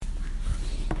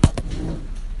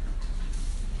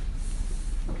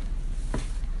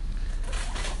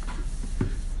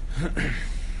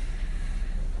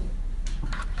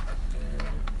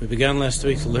We began last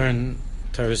week to learn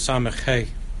Torah Samech Hey.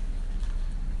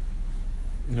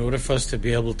 In order for us to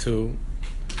be able to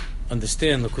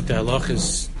understand Likutei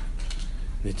Halachos,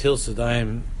 Nitil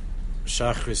Sedayim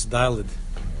Shachris Dalid,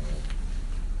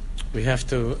 we have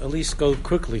to at least go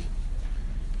quickly.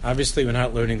 Obviously, we're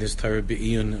not learning this Torah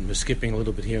Be'iyun, and we're skipping a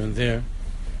little bit here and there.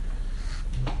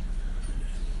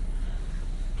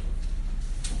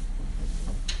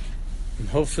 And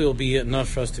hopefully, it'll be enough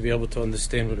for us to be able to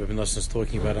understand what Rabbi Nosson is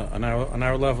talking about on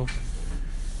our level.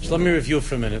 So let me review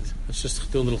for a minute. Let's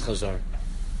just do a little chazar.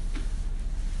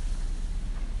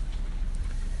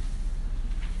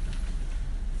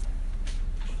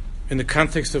 In the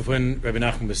context of when Rabbi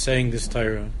Nachman was saying this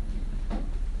Torah,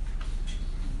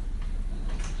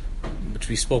 which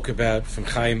we spoke about from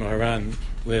Chaim Haran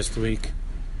last week,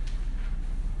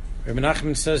 Rabbi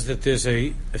Nachman says that there's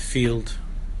a field,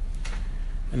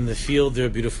 and in the field there are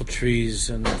beautiful trees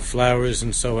and flowers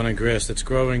and so on, and grass that's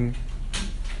growing,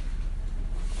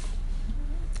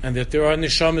 and that there are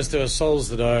neshamas, there are souls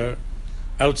that are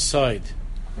outside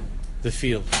the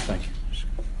field. Thank you.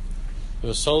 There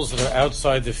are souls that are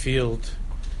outside the field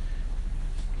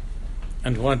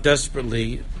and want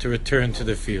desperately to return to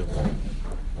the field.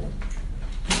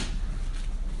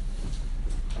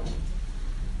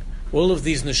 All of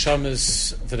these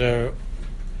neshamas that are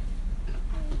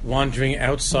wandering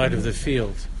outside of the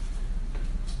field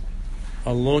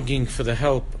are longing for the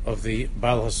help of the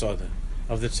Baal HaSoda,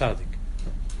 of the Tzaddik.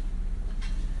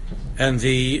 And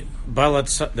the Baal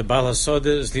HaSoda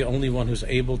is the only one who's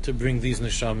able to bring these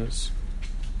neshamas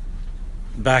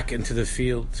back into the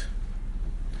field.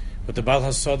 But the Baal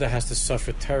HaSoda has to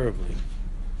suffer terribly,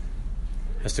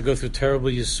 has to go through terrible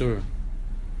Yisur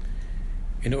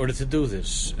in order to do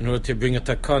this, in order to bring a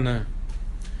takana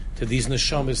to these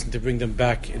neshamas and to bring them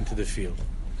back into the field.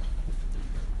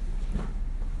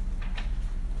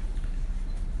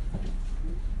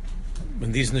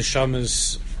 When these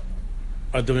neshamas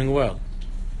are doing well,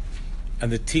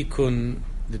 and the tikkun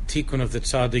of the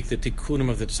tzaddik, the tikkunim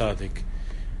of the tzaddik,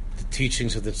 the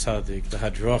teachings of the tzaddik, the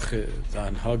hadracha, the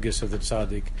anhagis of the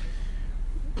tzaddik,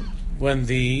 when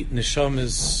the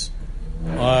neshamas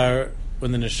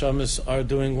are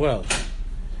doing well,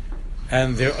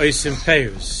 and they're oisim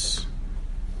peiros,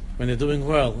 when they're doing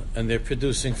well and they're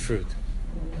producing fruit.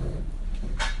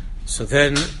 So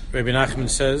then Rabbi Nachman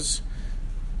says,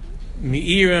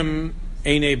 Mi'irim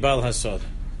einei Baal HaSoda.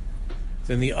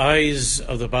 Then the eyes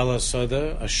of the Baal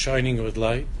HaSoda are shining with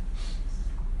light.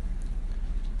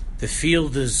 The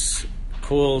field is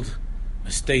called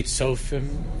estate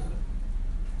sofim,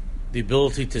 the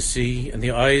ability to see, and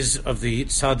the eyes of the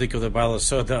tzaddik of the Baal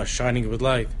HaSoda are shining with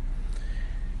light.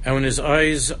 And when his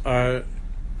eyes are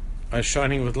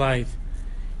shining with light,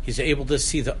 he's able to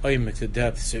see the oymek, the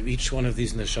depths of each one of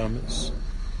these neshamas,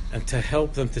 and to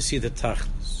help them to see the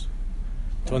tachlis,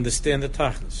 to understand the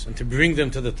tachlis, and to bring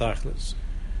them to the tachlis,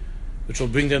 which will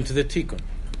bring them to the tikkun.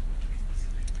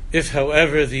 If,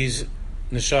 however, these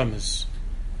neshamas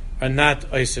are not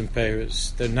oisim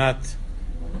peiros, they're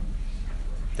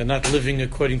not living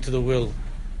according to the will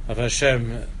of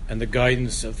Hashem and the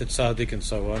guidance of the tzaddik and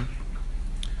so on,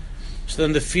 so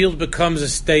then the field becomes a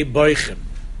stay boichem,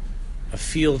 a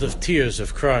field of tears,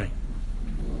 of crying.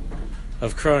 The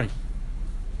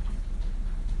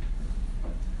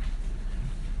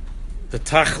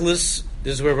tachlis,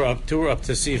 this is where we're up to. We're up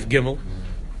to Sif Gimel.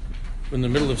 We're in the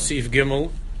middle of Sif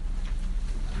Gimel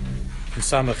in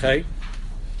Samachay.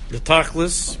 The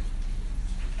tachlis,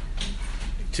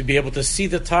 to be able to see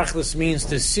the tachlis means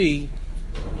to see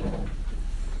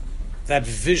that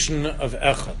vision of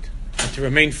echad, and to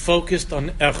remain focused on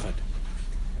echad.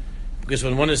 Because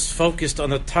when one is focused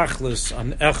on the tachlis,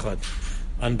 on echad,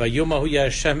 on Bayomahu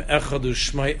Hashem echad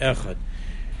u'shmai echad,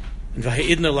 and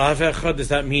v'ha'idna lav echad, does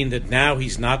that mean that now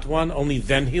he's not one? Only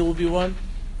then he will be one?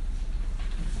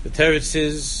 The teretz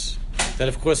is that,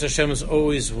 of course, Hashem is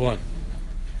always one.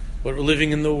 But we're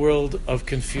living in the world of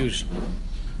confusion,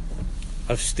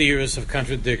 of steers, of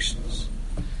contradictions,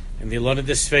 and the Elona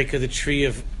Desveka, the tree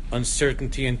of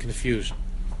uncertainty and confusion.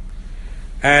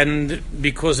 And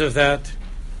because of that,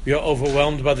 we are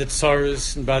overwhelmed by the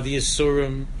tsaras and by the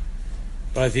yisurim,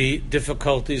 by the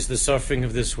difficulties, the suffering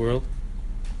of this world.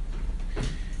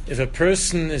 If a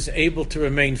person is able to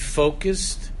remain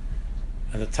focused,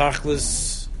 and the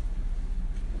tachlis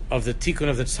of the tikkun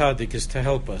of the tzaddik is to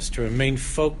help us to remain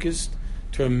focused,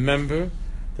 to remember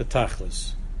the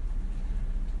tachlis,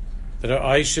 that our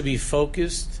eyes should be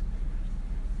focused,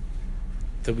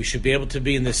 that we should be able to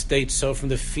be in the state, so from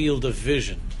the field of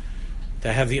vision,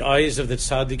 to have the eyes of the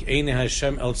tzaddik, Einei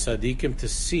Hashem el tzaddikim, to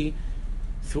see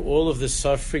through all of the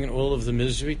suffering and all of the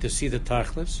misery to see the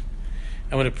tachlis.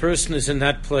 And when a person is in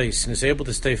that place and is able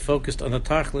to stay focused on the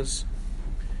tachlis,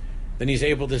 then he's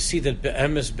able to see that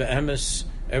be'emes,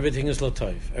 everything is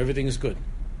latayv, everything is good.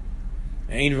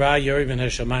 Ein ra yorim and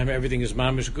hashamayim, everything is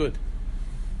mamish good.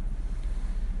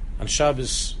 On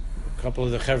Shabbos, a couple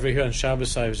of the chevra here on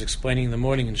Shabbos, I was explaining in the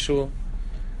morning in shul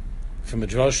from a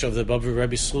drasha of the Bavli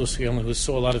Rebbe Slus, who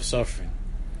saw a lot of suffering.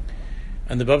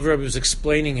 And the Bavli Rebbe was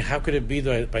explaining how could it be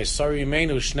that by Sari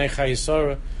Yimenu, Shnei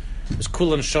Chayisara, was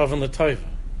Kulan Shavan L'Tayva,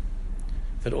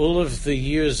 that all of the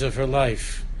years of her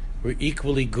life were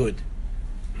equally good.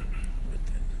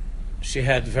 She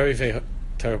had very, very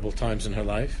terrible times in her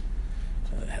life,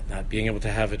 not being able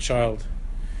to have a child,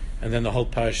 and then the whole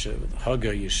parasha with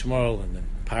Hagar, Yishmael, and then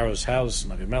Paro's house,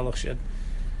 and Avimelech.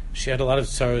 She had a lot of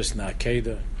tzaros in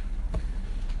Akedah.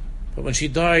 But when she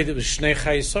died, it was Shnei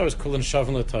Chayisar, it was Kulan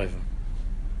Shavan L'Tayva.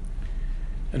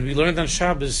 And we learned on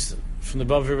Shabbos from the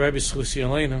Bavli Rebbe Schusi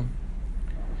Aleinu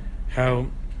how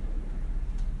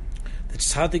the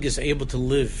tzaddik is able to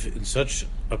live in such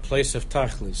a place of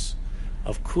tachlis,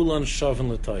 of Kulan Shavan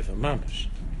L'Tayva, mamash.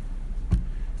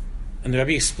 And the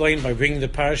Rebbe explained by bringing the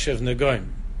parasha of Negoim,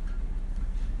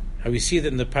 how we see that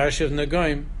in the parasha of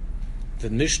Negoim, the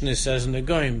Mishnah says in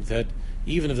Negoim that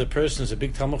even if the person is a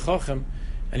big Talmud Chacham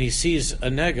and he sees a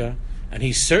nega, and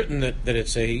he's certain that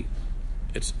it's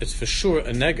for sure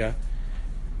a nega,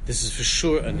 this is for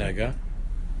sure a nega.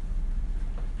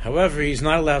 However, he's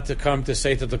not allowed to come to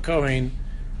say to the Kohen,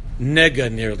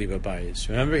 nega nearly babayis.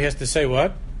 Remember, he has to say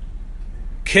what?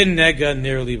 Kin nega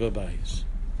nearly babayis.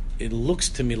 It looks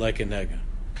to me like a nega.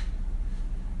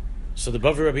 So the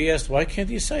Bavli Rebbe asked, why can't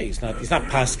he say? He's not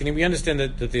paskening. We understand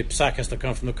that the psak has to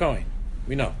come from the Kohen.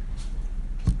 We know.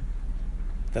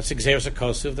 That's Xeris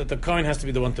HaKosuv, that the Kohen has to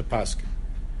be the one to pasken.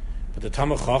 But the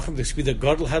Talmud Chacham, this could be the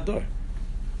Gadol Hador.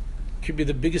 It could be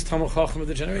the biggest Talmud Chacham of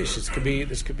the generation.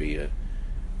 This could be a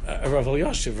Rav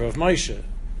Elyashiv, Rav Moshe.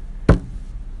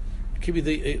 It could be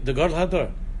the Gadol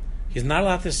Hador. He's not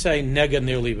allowed to say nega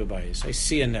nearly b'bayis. I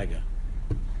see a nega.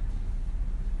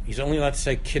 He's only allowed to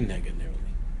say kin nega nearly.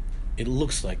 It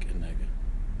looks like a nega.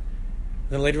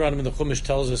 Then later on in the Chumash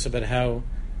tells us about how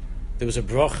there was a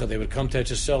bracha. They would come to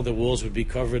Eretz Yisrael, the walls would be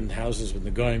covered in houses with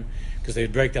Negoim, because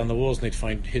they'd break down the walls and they'd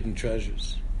find hidden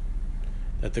treasures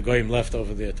that the Goyim left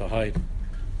over there to hide.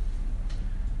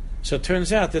 So it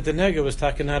turns out that the nega was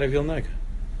taken out of real nega.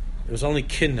 It was only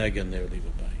kin nega nearly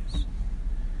b'bayis.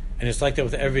 And it's like that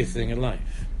with everything in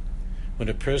life. When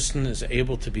a person is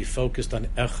able to be focused on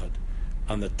echad,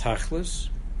 on the tachlis,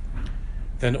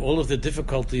 then all of the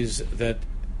difficulties that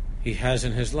he has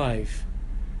in his life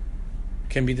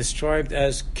can be described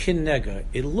as kin nega.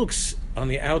 It looks on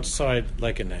the outside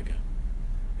like a nega.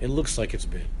 It looks like it's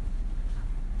bad.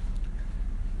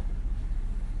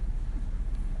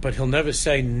 But he'll never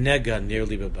say nega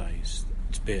nearly b'bayis.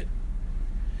 It's bad.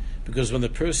 Because when the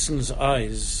person's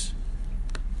eyes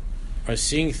are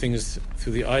seeing things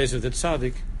through the eyes of the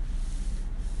tzaddik,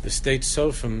 the state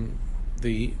so from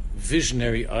the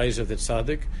visionary eyes of the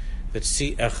tzaddik that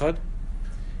see echad,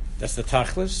 that's the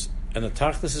tachlis, and the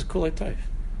tachlis is kulei taif.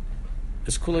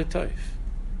 It's kulei taif.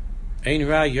 Ein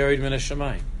ra yorid min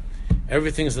hashamayim.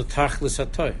 Everything is the tachlis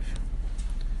hataif.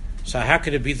 So how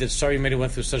could it be that Sari Yimenu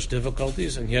went through such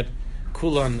difficulties and yet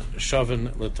kulan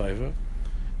shavan l'taiva?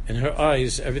 In her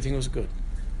eyes, everything was good.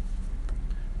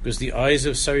 Because the eyes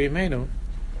of Sari Yimenu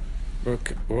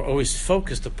were always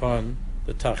focused upon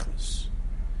the tachlis.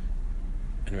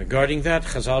 And regarding that,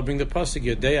 Chazal bring the pasuk,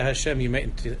 Yodeya Hashem Yimei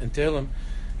in Tehillim,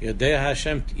 Yodeya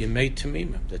Hashem Yimei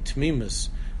Tamimim, the Tamimus,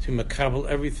 to makabel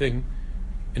everything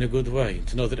in a good way,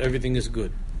 to know that everything is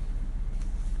good.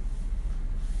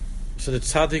 So the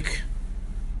tzaddik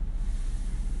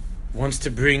wants to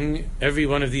bring every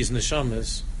one of these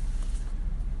neshamas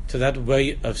to that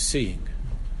way of seeing,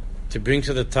 to bring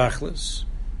to the tachlis.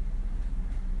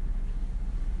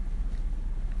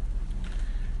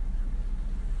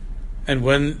 And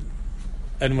when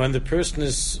the person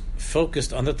is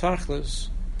focused on the tachlis,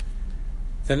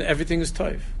 then everything is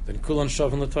toiv. Then kulan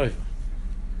shavan l'toiv.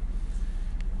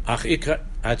 Ach ikra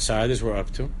atzar, this we're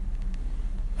up to.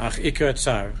 Ach ikra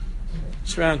atzar.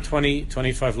 It's around 20,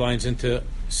 25 lines into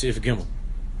Sif Gimel.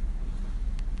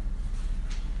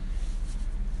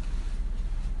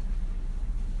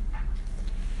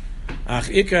 Ach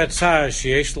ikra atzar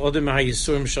sheyesh l'odem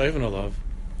ha'yisurim shayven olav.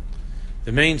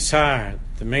 The main tsar,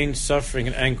 the main suffering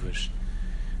and anguish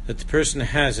that the person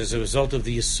has as a result of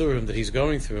the yisurim that he's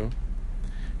going through,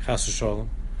 chas v'sholem,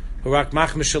 hurak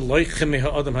machmish loichem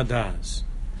me'ha'adam hadaz,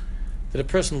 that a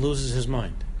person loses his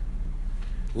mind.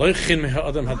 Loichem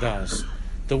me'ha'adam hadaz.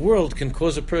 The world can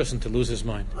cause a person to lose his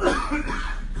mind.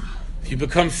 If you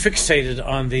become fixated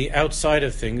on the outside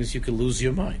of things, you can lose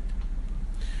your mind.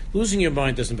 Losing your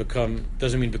mind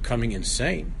doesn't mean becoming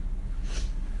insane.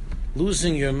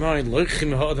 Losing your mind,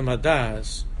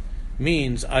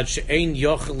 means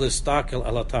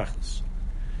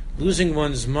losing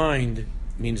one's mind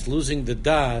means losing the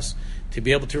das to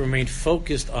be able to remain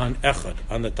focused on echad,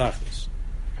 on the tachlis.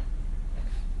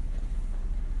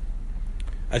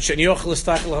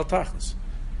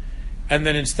 And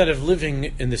then instead of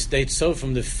living in the state so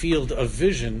from the field of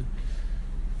vision,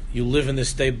 you live in the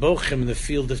state bochim, in the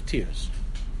field of tears.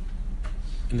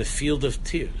 In the field of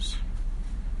tears.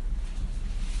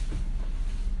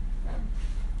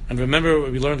 And remember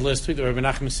what we learned last week, that Rabbi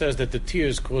Nachman says that the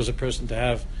tears cause a person to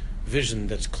have vision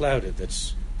that's clouded,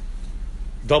 that's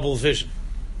double vision,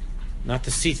 not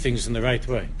to see things in the right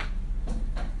way.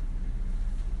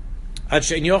 And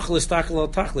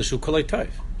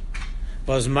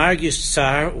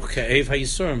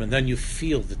then you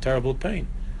feel the terrible pain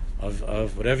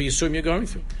of whatever yisurim you're going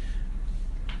through.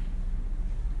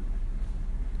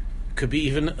 Could be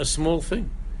even a small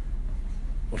thing.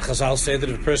 When Chazal say that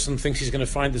if a person thinks he's going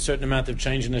to find a certain amount of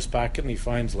change in his pocket and he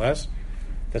finds less,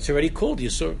 that's already called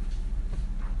yisur.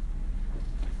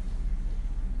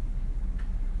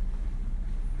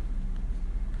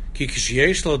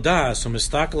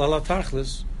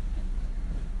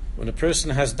 When a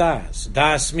person has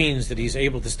das means that he's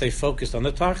able to stay focused on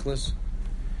the tachlis.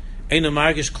 Then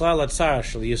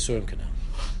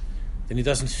he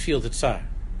doesn't feel the tsar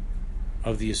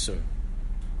of the yisur.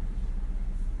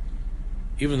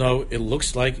 Even though it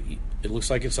looks like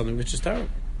it's something which is terrible.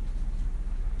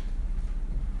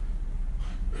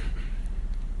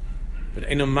 But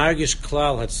eino margish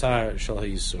klal hatzar shal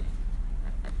hayisur.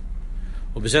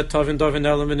 Ubezet tovin dovin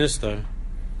elam minister.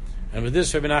 And with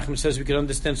this, Rabbi Nachman says we can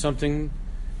understand something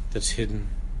that's hidden.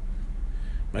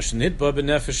 I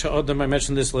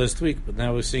mentioned this last week, but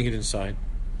now we're seeing it inside.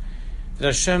 That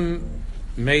Hashem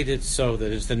made it so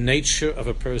that it's the nature of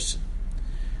a person.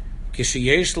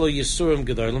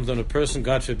 When a person,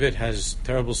 God forbid, has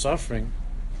terrible suffering,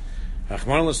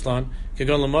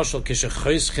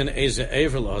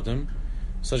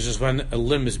 such as when a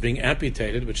limb is being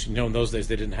amputated, which in those days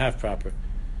they didn't have proper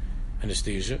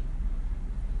anesthesia.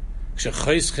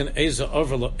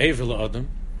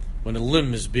 When a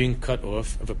limb is being cut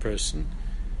off of a person,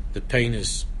 the pain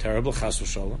is terrible. Chas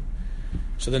v'sholom.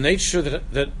 So the nature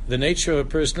the nature of a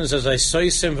person is as I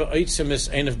soisim v'oitzim is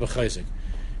einav b'chayzik.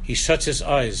 He shuts his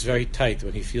eyes very tight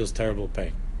when he feels terrible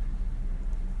pain.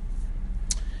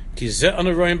 We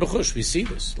see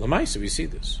this. Lamaisa, we see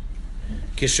this.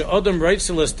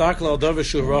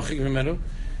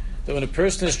 That when a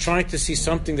person is trying to see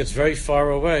something that's very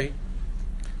far away,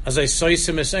 as I saw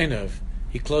him,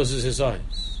 he closes his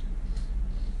eyes.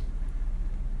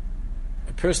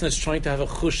 A person that's trying to have a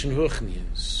chush and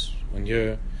ruchnius, when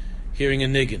you're hearing a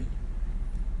niggin,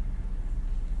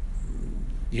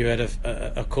 you're at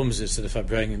a kumzis, at a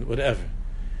fabrengen, whatever.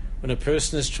 When a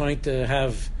person is trying to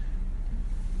have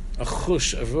a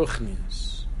chush of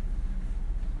ruchnius,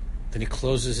 then he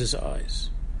closes his eyes.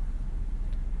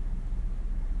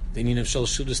 The inyan of shal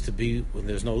shudas to be when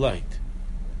there's no light.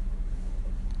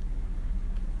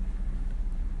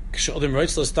 He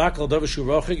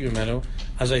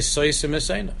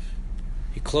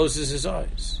closes his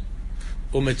eyes.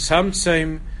 And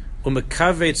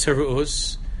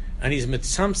he's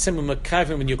mitzamtzem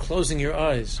u'mekavim. When you're closing your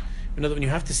eyes, when you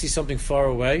have to see something far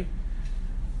away,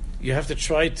 you have to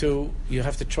try to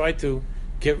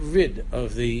get rid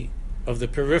of the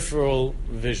peripheral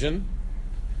vision,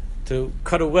 to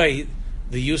cut away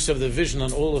the use of the vision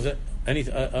on all of it,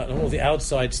 on all the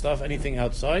outside stuff, anything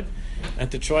outside,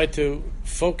 and to try to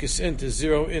focus in, to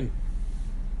zero in,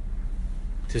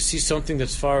 to see something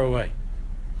that's far away.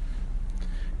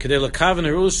 That's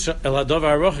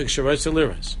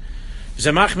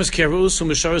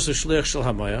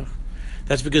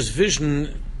because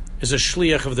vision is a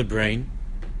shliach of the brain.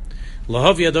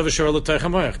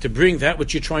 To bring that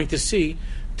which you're trying to see,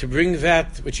 to bring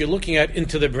that which you're looking at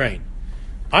into the brain.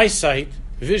 Eyesight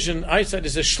is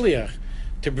a shliach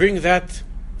to bring that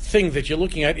thing that you're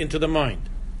looking at into the mind.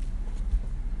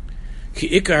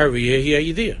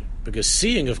 Because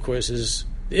seeing, of course, is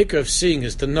the ikar of seeing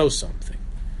is to know something,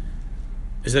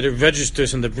 is that it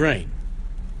registers in the brain.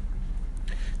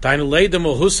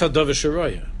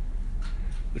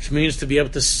 Which means to be able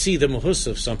to see the mahus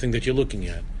of something that you're looking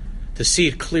at, to see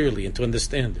it clearly and to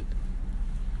understand it.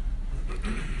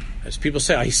 As people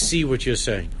say, I see what you're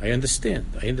saying. I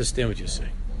understand what you're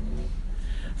saying.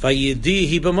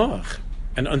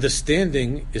 And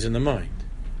understanding is in the mind.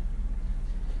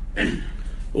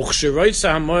 So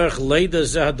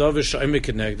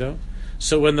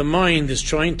when the mind is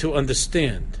trying to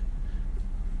understand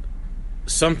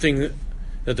something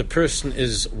that the person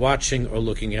is watching or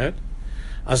looking at,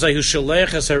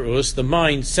 the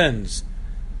mind sends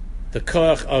the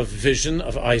koach of vision,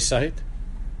 of eyesight,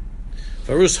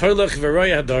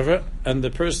 and the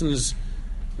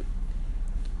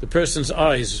person's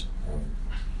eyes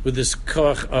with this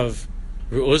koach of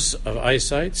ru'us, of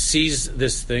eyesight, sees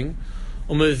this thing,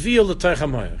 and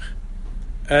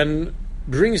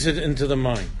brings it into the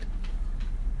mind.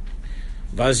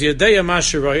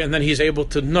 And then he's able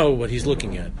to know what he's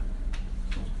looking at.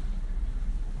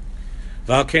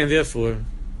 Therefore,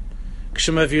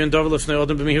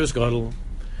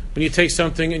 when you take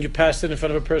something and you pass it in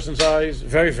front of a person's eyes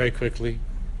very, very quickly.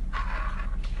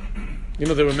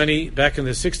 There were many, back in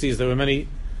the 60s, there were many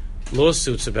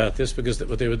lawsuits about this, because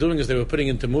what they were doing is they were putting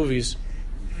into movies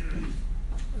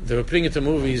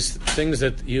things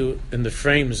that you, in the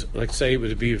frames, like say, it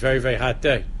would be a very, very hot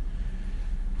day.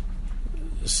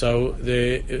 So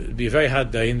it would be a very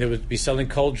hot day, and they would be selling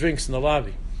cold drinks in the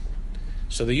lobby.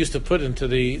 So they used to put into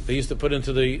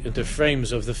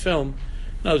frames of the film.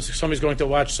 No, somebody's going to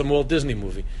watch some Walt Disney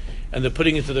movie, and they're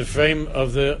putting into a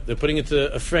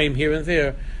frame here and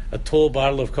there a tall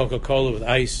bottle of Coca-Cola with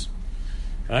ice,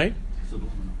 right?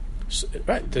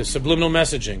 Right, the subliminal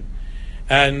messaging,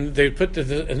 and they put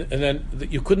and then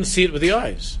you couldn't see it with the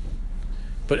eyes,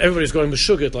 but everybody's going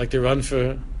meshuggah, like to run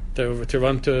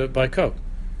to buy Coke.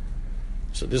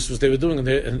 So this was they were doing, and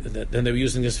then they were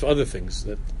using this for other things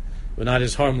that were not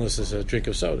as harmless as a drink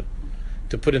of soda,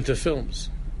 to put into films,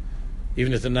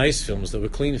 even if the nice films, that were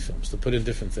clean films, to put in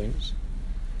different things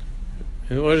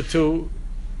in order to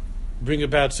bring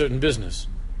about certain business.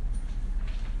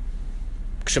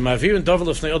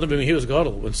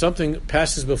 When something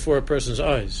passes before a person's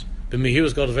eyes,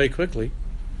 very quickly,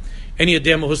 you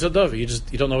don't know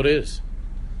what it is.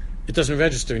 It doesn't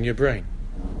register in your brain,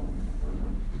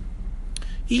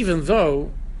 even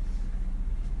though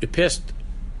it passed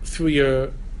through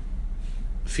your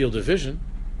field of vision.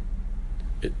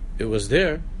 It was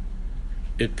there.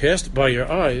 It passed by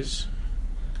your eyes,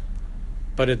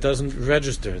 but it doesn't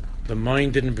register. The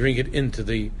mind didn't bring it into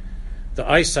the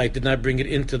eyesight did not bring it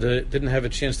into didn't have a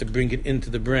chance to bring it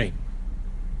into the brain.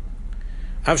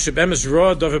 Even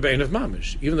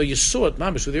though you saw it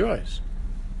mamish with your eyes.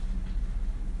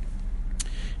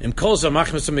 But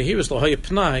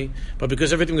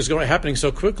because everything was happening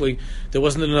so quickly, there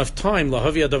wasn't enough time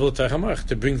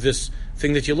to bring this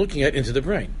thing that you're looking at into the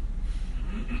brain.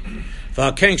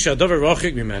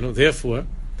 Therefore,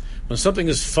 when something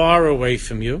is far away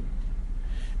from you,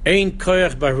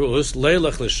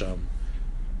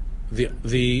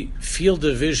 the field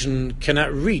of vision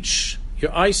cannot reach,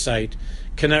 your eyesight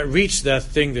cannot reach that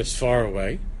thing that's far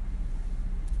away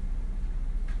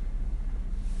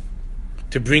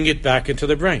to bring it back into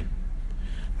the brain.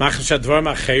 Because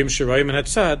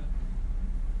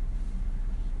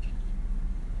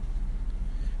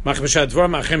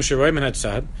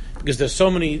there's so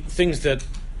many things that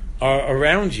are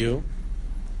around you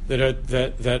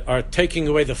that are taking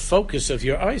away the focus of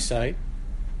your eyesight,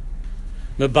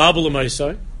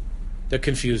 that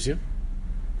confuse you.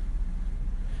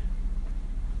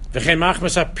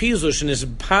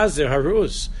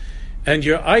 And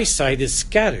your eyesight is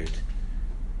scattered,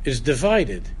 is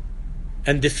divided,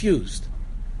 and diffused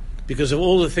because of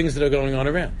all the things that are going on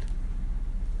around.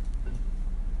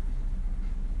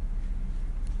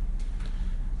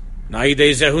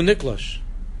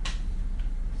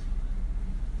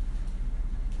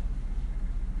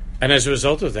 And as a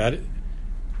result of that,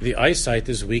 the eyesight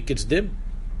is weak, it's dim.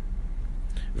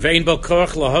 It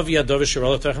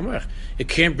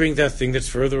can't bring that thing that's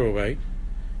further away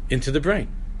into the brain.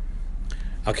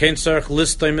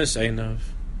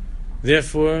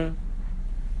 Therefore,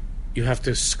 you have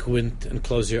to squint and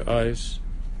close your eyes.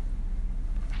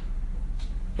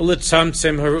 To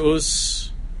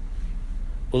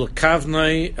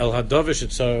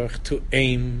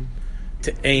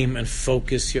aim and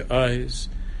focus your eyes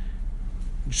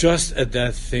just at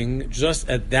that thing, just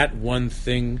at that one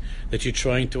thing that you're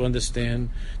trying to understand,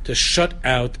 to shut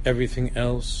out everything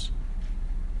else.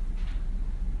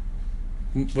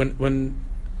 When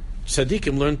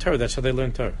tzaddikim learn Torah, that's how they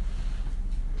learn Torah.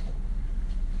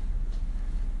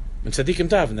 When tzaddikim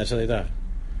daven, that's how they daven.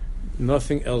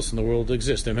 Nothing else in the world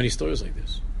exists. There are many stories like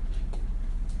this.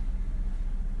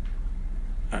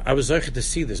 I was zeicher to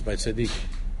see this by tzaddikim.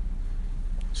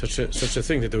 Such a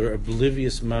thing that they were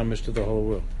oblivious mamish to the whole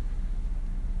world.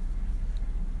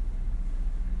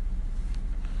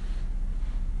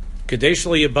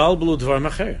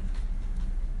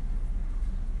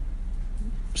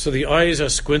 So the eyes are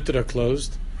squinted or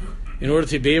closed in order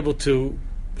to be able to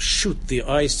shoot the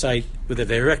eyesight with a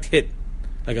direct hit,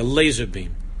 like a laser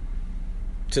beam,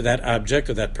 to that object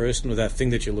or that person or that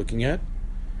thing that you're looking at.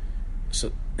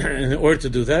 So in order to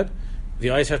do that,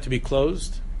 the eyes have to be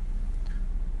closed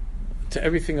to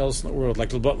everything else in the world, like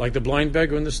the blind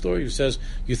beggar in the story who says,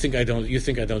 "You think I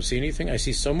don't see anything? I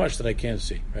see so much that I can't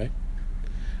see." Right?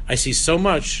 I see so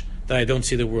much that I don't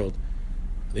see the world.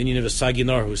 The Indian of a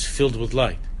Saginar who's filled with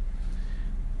light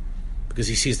because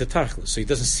he sees the tachlis, so he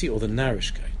doesn't see all the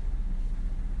narishkeit.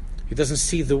 He doesn't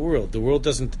see the world. The world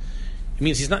doesn't. It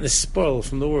means he's not in a spoil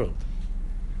from the world.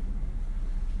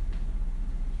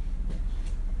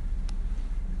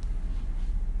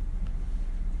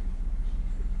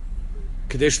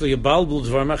 Kadesh liyabalbul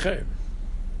dvar macher.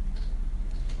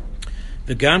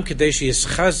 V'gam kadesh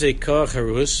yischazek koach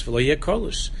harus v'lo yeh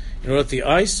kolus. In order that the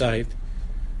eyesight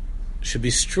should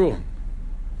be strong.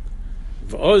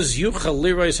 V'oz yuchal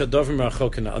lirais hadovim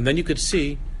rachokana. And then you could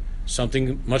see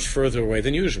something much further away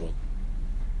than usual.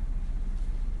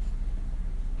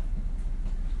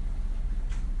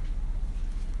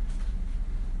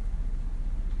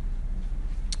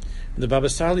 The Baba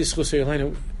Sali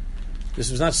Schusay,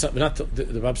 this was not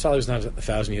the Baba Sali was not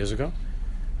 1,000 years ago.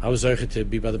 I was zeicher to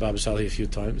be by the Baba Sali a few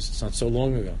times. It's not so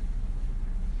long ago,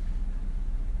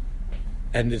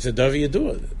 and it's a davar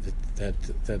yadua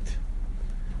that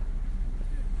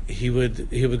he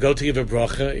would go to give a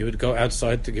bracha. He would go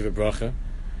outside to give a bracha,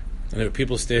 and there were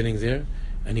people standing there,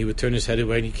 and he would turn his head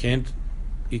away, and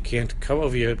he can't come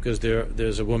over here because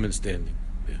there's a woman standing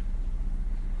there,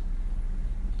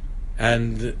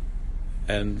 and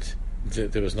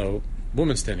there was no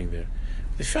woman standing there.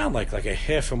 They found like a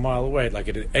half a mile away, like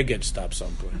at an Egged stop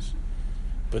someplace.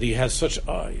 But he had such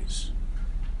eyes.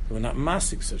 They were not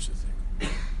massing such a thing.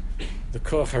 The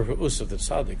koach harus of the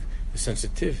tzaddik, the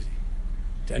sensitivity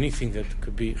to anything that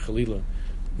could be chalila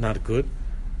not good,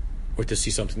 or to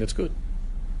see something that's good,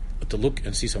 or to look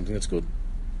and see something that's good.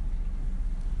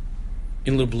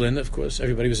 In Lublin, of course,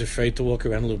 everybody was afraid to walk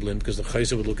around Lublin because the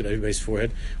chayzer would look at everybody's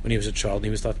forehead when he was a child, and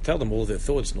he would start to tell them all their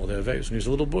thoughts and all their aveos when he was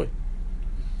a little boy.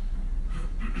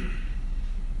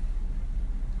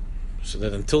 So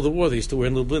that until the war, they used to wear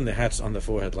in Lublin their hats on the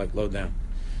forehead, like low down.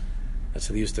 That's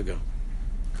how they used to go.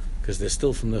 Because they're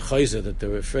still from the chayzer that they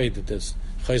were afraid that this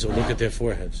chayzer would look at their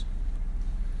foreheads.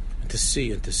 And to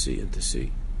see, and to see, and to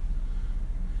see.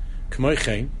 K'moy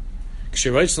chen,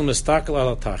 k'shirayitzl mistakel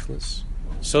ala tachlis,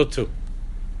 so too.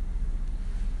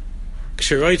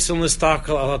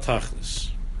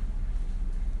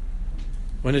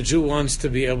 When a Jew wants to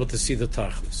be able to see the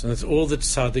tachlis, and that's all that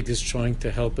tzaddik is trying to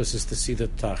help us, is to see the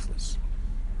tachlis,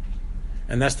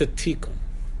 and that's the tikkun.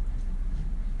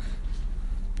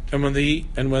 And when the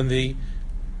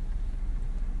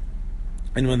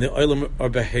olam are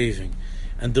behaving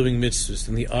and doing mitzvahs,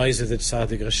 and the eyes of the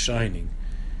tzaddik are shining,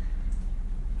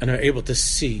 and are able to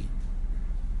see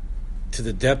to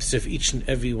the depths of each and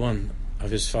every one of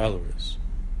his followers,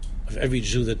 of every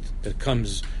Jew that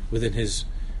comes within his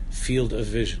field of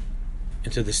vision,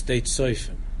 into the state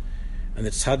soifim, and the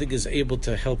tzaddik is able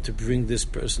to help to bring this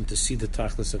person to see the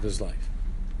tachlis of his life.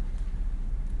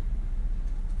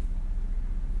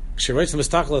 And the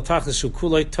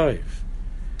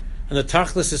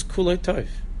tachlis is kulay toiv.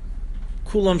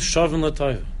 Kulam shavim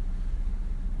l'toiv.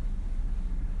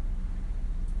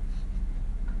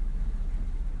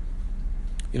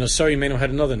 You know, Sarah Imenu had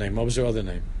another name. What was her other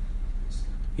name?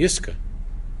 Yiska.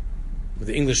 Where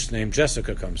the English name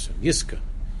Jessica comes from. Yiska.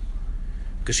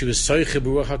 Because she was Soiche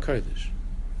B'Ruach HaKodesh.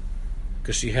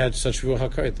 Because she had such Ruach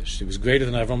HaKodesh. She was greater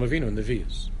than Avram Avinu in the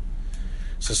Vias.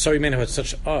 So Sarah Imenu had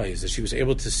such eyes that she was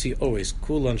able to see always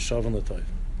Kulan Shavan L'Toiv.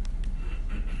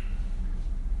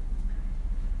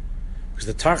 Because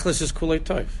the Tachlis is Kulei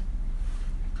Toiv.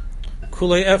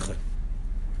 Kulei Echad.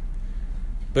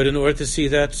 But in order to see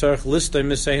that, tzarich listay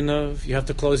miseinav, you have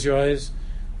to close your eyes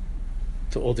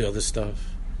to all the other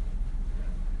stuff.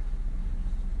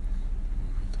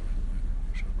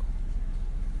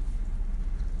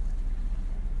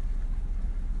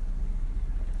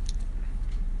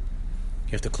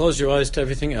 You have to close your eyes to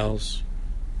everything else.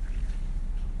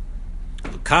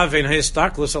 And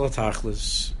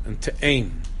to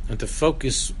aim and to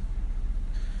focus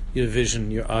your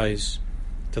vision, your eyes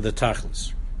to the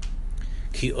tachlis.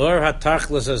 Ki or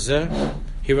ha-tachlis hazeh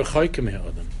hirachayke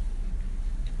me'adam.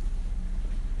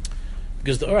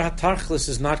 Because the or ha-tachlis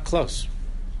is not close.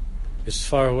 It's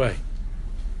far away.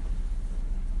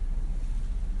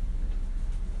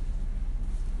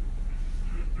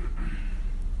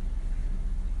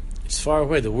 It's far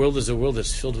away. The world is a world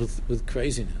that's filled with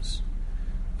craziness.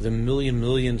 With a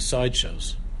million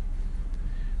sideshows.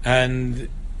 and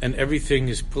everything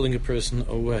is pulling a person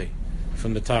away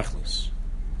from the tachlis.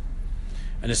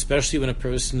 And especially when a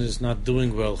person is not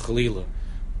doing well, chalila,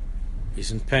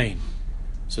 he's in pain.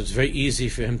 So it's very easy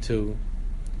for him to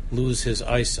lose his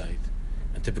eyesight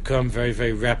and to become very,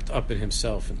 very wrapped up in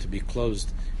himself and to be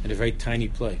closed in a very tiny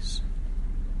place.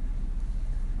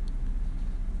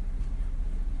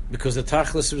 Because the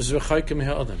tachlis is rechaykim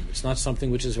ha'adam. It's not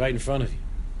something which is right in front of you.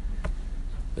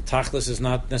 The tachlis is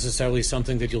not necessarily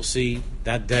something that you'll see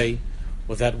that day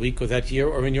or that week or that year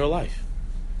or in your life.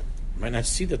 You might not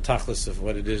see the tachlis of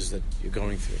what it is that you're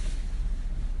going through.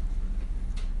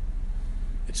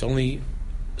 It's only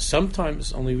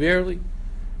sometimes, only rarely,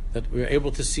 that we're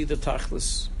able to see the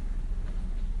tachlis.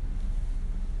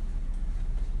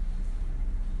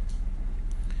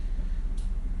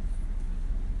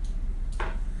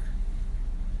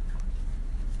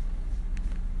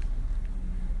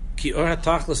 Ki or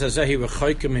ha-tachlis hazehi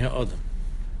rechoykem ha'adam.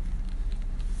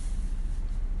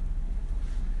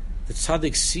 The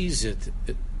tzaddik sees it.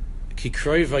 Ki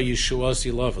kroiva Yeshua's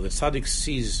ilava. The tzaddik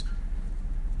sees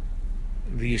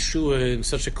the Yeshua in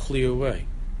such a clear way.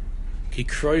 Ki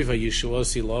kroiva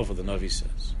Yeshua's ilava, the Navi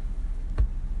says.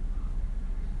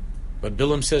 But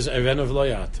Bilam says, Erenav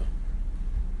loyata.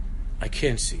 I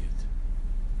can't see it.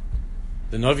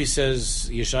 The Navi says,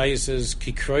 Yeshaya says,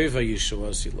 Ki kroiva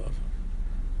Yeshua's ilava.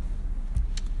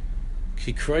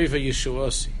 Ki kroiva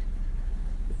Yeshuasi.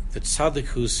 The tzaddik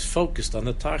who's focused on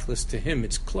the tachlis, to him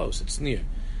it's close, it's near.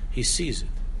 He sees it.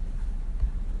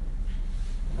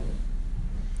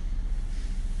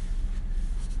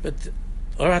 But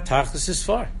or tachlis is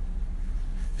far.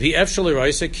 The efshal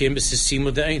eraisa kim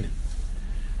b'sesimu de'einin.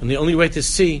 And the only way to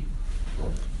see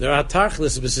the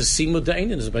tachlis b'sesimu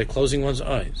de'einin is by closing one's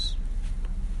eyes.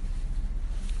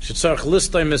 Shetzarach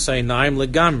listay misaynaim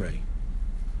legamrei.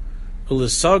 Not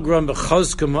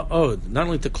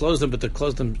only to close them, but to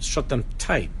close them, shut them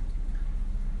tight.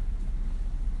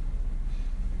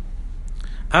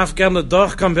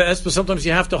 Sometimes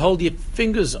you have to hold your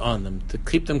fingers on them to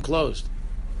keep them closed.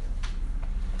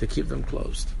 To keep them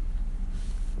closed.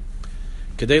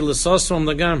 And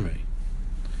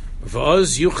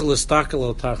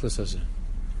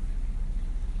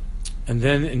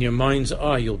then in your mind's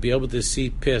eye, you'll be able to see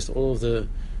past all of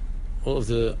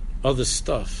the other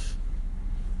stuff,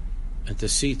 and to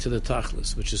see to the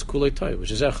tachlis, which is kulei toy,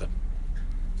 which is echad.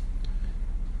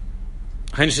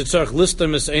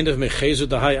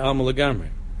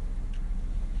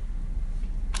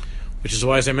 Which is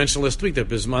why, as I mentioned last week, that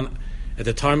Bisman, at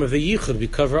the time of the yichud, we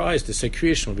cover our eyes. The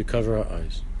secretion, we cover our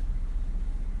eyes.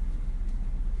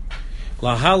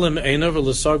 Lahalim einav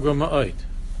l'sagra ma'od.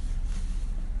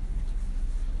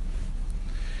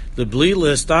 Lebli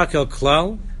l'estakel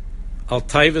klal. Al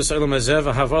taivus elam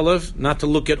hazev havolav, not to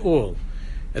look at all,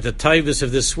 at the taivus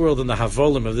of this world and the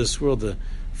havolim of this world, the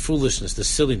foolishness, the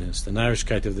silliness, the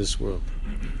narishkeit of this world.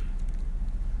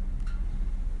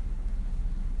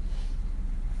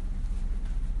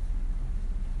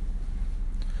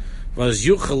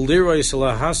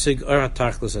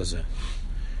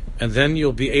 And then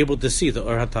you'll be able to see the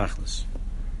or hatachlis.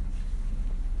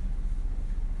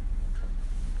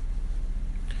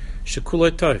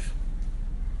 Shekulei toiv.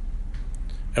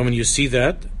 And when you see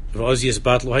that,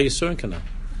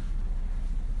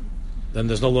 then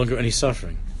there's no longer any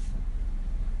suffering.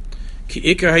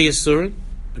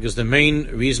 Because the main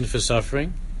reason for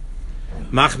suffering,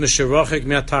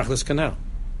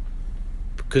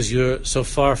 because you're so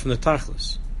far from the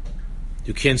tachlis.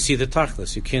 You can't see the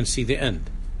tachlis, you can't see the end.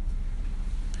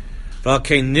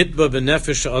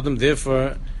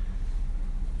 Therefore,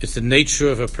 it's the nature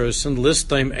of a person, list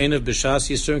time ein of b'shas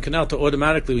yisurin kanal, to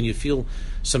automatically, when you feel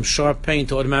some sharp pain,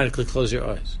 to automatically close your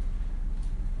eyes.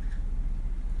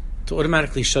 To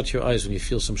automatically shut your eyes when you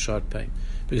feel some sharp pain.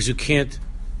 Because you can't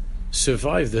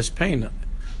survive this pain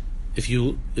if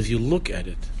you look at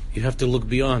it. You have to look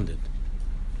beyond it.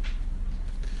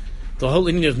 The whole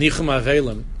inyan of Nichum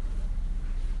Avelim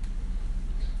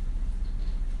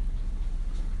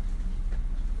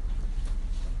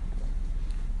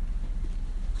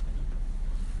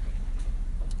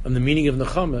and the meaning of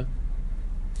Nechama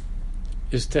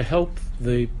is to help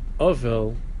the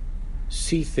Avel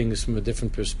see things from a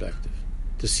different perspective,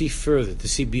 to see further, to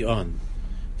see beyond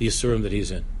the Yisurim that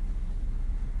he's in.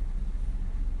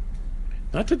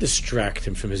 Not to distract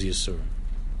him from his Yisurim,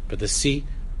 but to see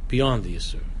beyond the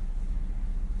Yisurim.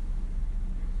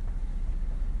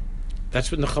 That's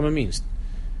what Nechama means.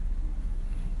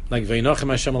 Like Veinachem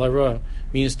Hashem al Hara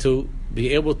means to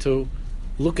be able to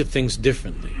look at things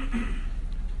differently.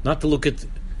 Not to look at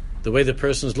the way the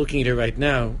person is looking at it right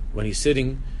now when he's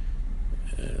sitting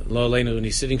Lo Aleinu, when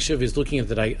he's sitting Shiva, he's looking at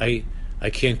that. I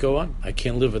can't go on. I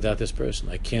can't live without this person.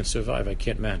 I can't survive. I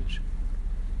can't manage.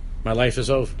 My life is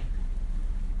over.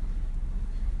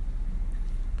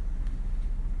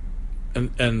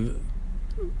 And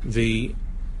the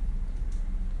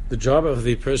job of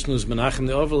the person who's Menachem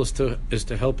the Oval is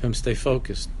to help him stay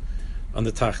focused on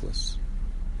the Tachlis.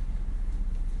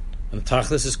 And the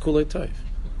Tachlis is Kulei Tov.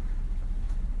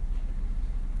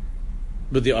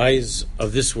 With the eyes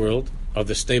of this world, of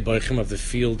the Stei Boichim, of the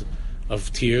field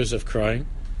of tears, of crying,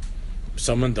 if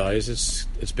someone dies,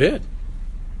 it's bad.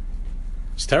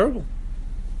 It's terrible.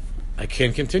 I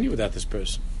can't continue without this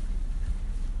person.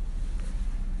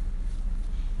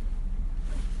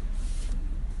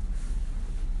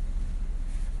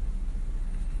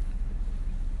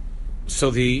 So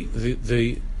the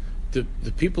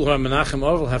people who are Menachem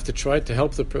Oval have to try to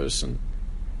help the person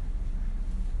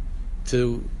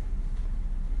to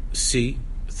see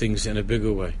things in a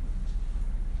bigger way,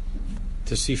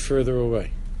 to see further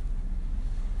away.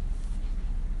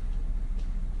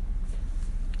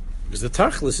 Because the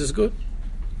Tachlis is good.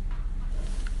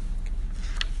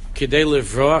 Kidei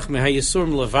levroach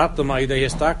mehayisurim levatam ha'idei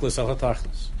histaklis al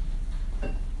ha'tachlis.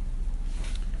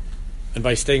 And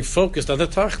by staying focused on the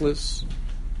Tachlis,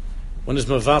 one is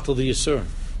Mavatal the Yisurim.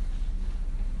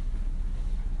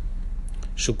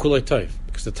 Shu Kulei Tov,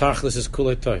 because the Tachlis is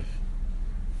Kulei Tov.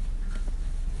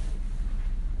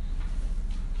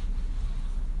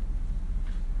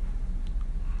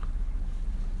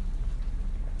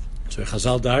 So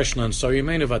Chazal Darshnan, so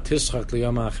Yemenu Vatischak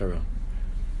Liyam Achara.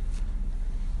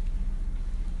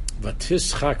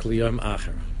 Vatischak Liyam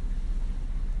Achara.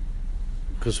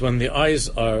 Because when the eyes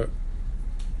are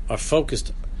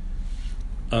focused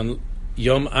on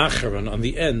Yom Acharon, on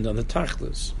the end, on the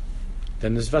Tachlis,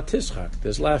 then there's Vatischak,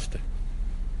 there's laughter.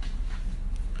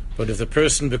 But if the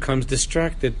person becomes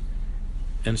distracted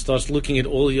and starts looking at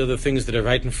all the other things that are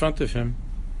right in front of him,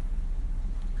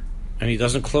 and he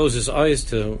doesn't close his eyes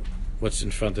to what's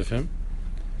in front of him,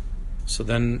 so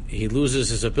then he loses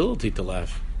his ability to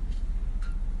laugh.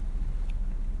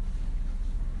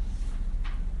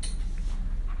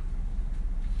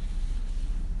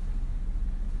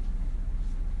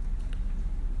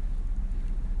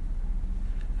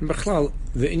 And Bechlal,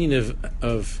 the inyan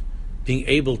of being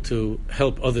able to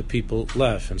help other people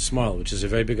laugh and smile, which is a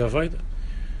very big avodah,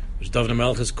 which David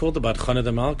HaMelech is called about Chana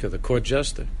de Malka, the court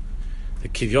jester. The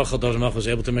Kivyochel David HaMelech was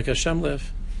able to make Hashem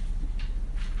laugh.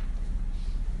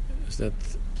 Is that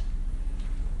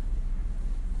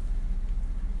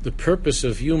the purpose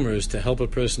of humor is to help a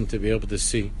person to be able to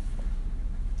see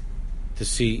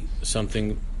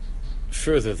something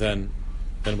further than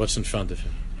what's in front of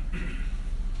him.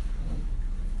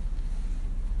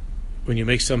 When you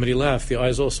make somebody laugh, the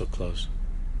eyes also close.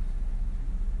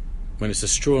 When it's a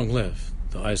strong laugh,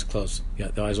 the eyes close. Yeah,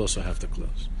 the eyes also have to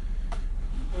close.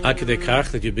 Akidei kach,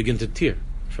 that you begin to tear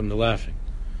from the laughing.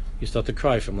 You start to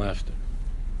cry from laughter.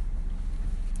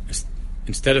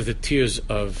 Instead of the tears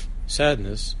of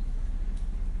sadness,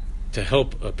 to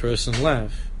help a person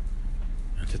laugh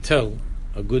and to tell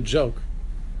a good joke,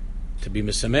 to be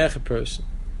mesamech a person,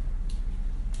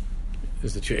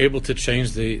 is that you're able to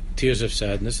change the tears of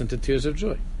sadness into tears of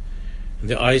joy. And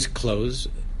the eyes close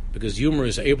because humor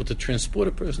is able to transport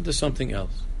a person to something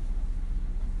else.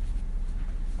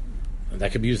 And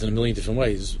that can be used in a million different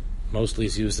ways. Mostly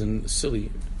it's used in silly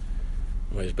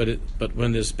ways. But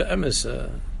when there's be'emes,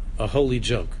 a holy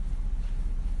joke,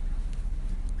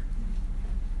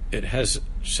 it has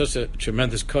such a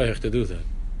tremendous koyach to do that.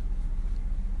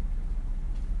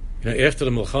 You know, after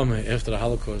the Milchama, after the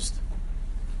Holocaust,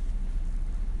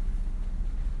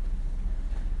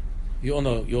 you all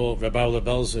know your Rabbi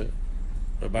Lebelzer.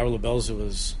 Rabbi Lebelzer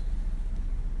was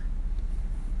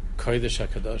Kodesh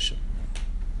HaKadoshim.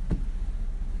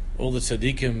 All the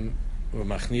tzaddikim were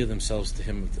machnir themselves to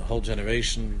him. The whole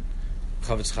generation,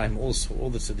 Chavetz Chaim also,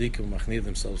 all the tzaddikim were machnir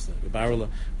themselves to him. Rabbi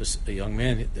was a young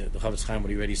man. The Chavetz Chaim,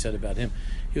 what he already said about him,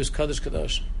 he was Kodesh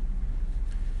Kadoshim.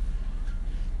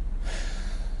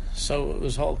 So it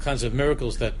was all kinds of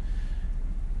miracles that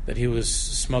he was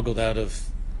smuggled out of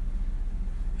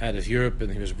Europe,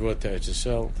 and he was brought to Eretz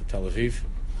Yisrael, to Tel Aviv.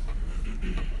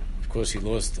 Of course, he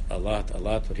lost a lot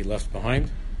what he left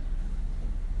behind.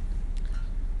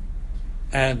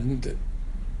 And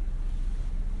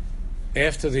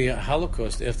after the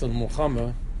Holocaust, after the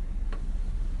Milchama,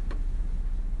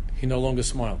 he no longer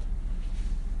smiled.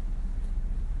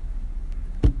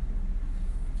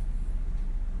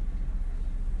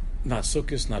 Not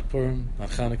Sukkot, not Purim, not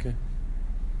Chanukah.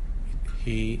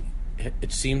 It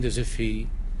seemed as if he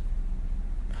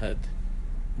had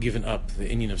given up the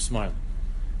inyan of smiling.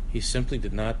 He simply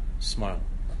did not smile.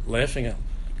 laughing at him?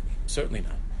 Certainly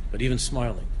not. But even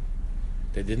smiling.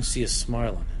 They didn't see a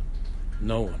smile on him.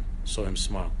 No one saw him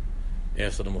smile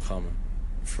after the Muhammad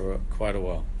for quite a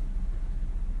while.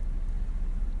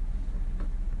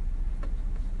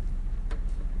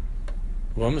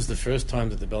 When was the first time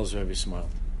that the Belzer Rebbe smiled?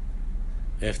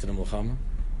 After the Muhammad?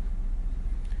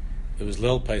 It was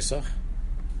Lil Pesach.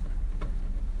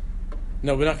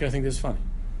 No, we're not going to think this is funny.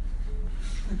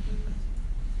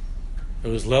 It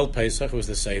was Lil Pesach, it was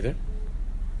the Seder.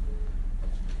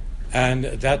 And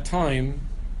at that time,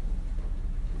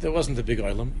 there wasn't a big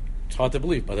olam. It's hard to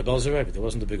believe, by the Belzer Rebbe, there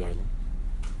wasn't a big olam.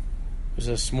 It was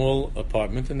a small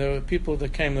apartment, and there were people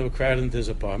that came that were crowded into his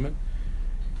apartment.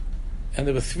 And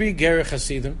there were 3 Gerech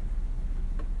Hasidim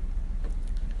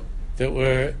that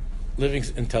were living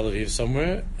in Tel Aviv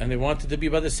somewhere, and they wanted to be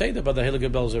by the Seder, by the Heilige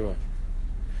Belzer Rebbe.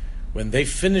 When they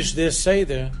finished their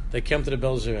Seder, they came to the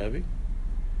Belzer Rebbe,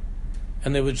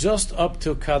 and they were just up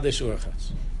to Kadesh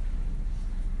Urchatz.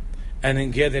 And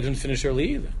in Ger, they didn't finish early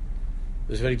either.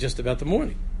 It was already just about the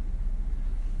morning.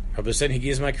 Rabbi said, he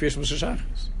gives my Kriyash Moshe.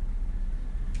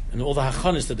 And all the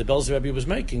hachanis that the Belzer Rebbe was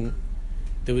making,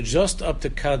 they were just up to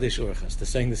Kadesh Urchas, they're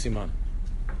saying the Siman.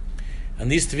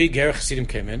 And these 3 Gerech Hasidim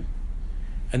came in,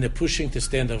 and they're pushing to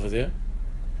stand over there.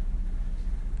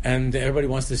 And everybody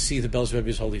wants to see the Belzer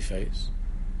Rebbe's holy face.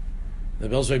 The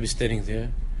Belzer Rebbe is standing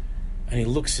there, and he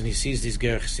looks and he sees these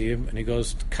Gerech Hasidim, and he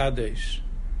goes, Kadesh.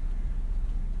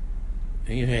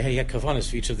 And he had kavanas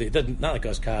for each of the, not like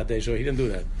us Kadesh, or he didn't do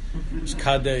that. It was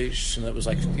Kadesh, and that was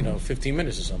like 15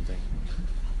 minutes or something.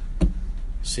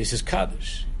 So he says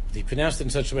Kadesh. He pronounced it in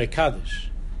such a way, Kaddish,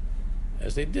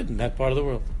 as they did in that part of the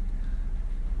world.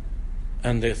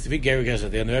 And the 3 Gerech guys are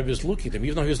there, and the Rebbe was looking at them,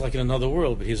 even though he was like in another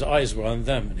world, but his eyes were on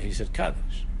them, and he said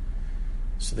Kaddish.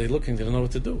 So they're looking, they don't know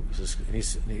what to do. And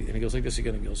he goes like this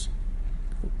again, and he goes,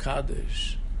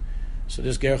 Kaddish. So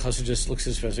this Gerech Hasid just looks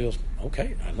at his face, he goes,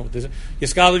 okay, I don't know what this is.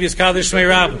 Yiskalev, Yiskadish, Shmei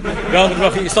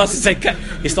Rabbah. He starts to say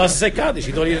Kaddish.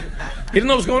 He didn't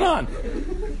know what was going on.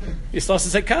 He starts to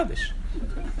say Kaddish.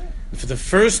 For the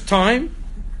first time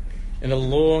in a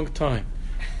long time,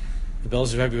 the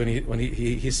Belzer Rebbe, when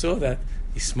he saw that,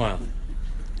 he smiled.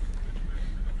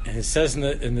 And it says in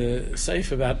the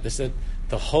Seif about this that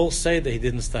the whole Seder he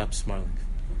didn't stop smiling.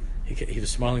 He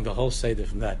was smiling the whole Seder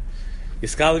from that.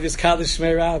 Yiskalev Yiskadish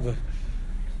Shmei Rabbah.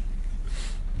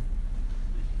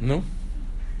 No?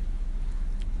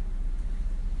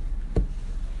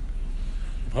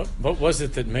 What was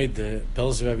it that made the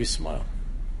Belzer Rebbe smile?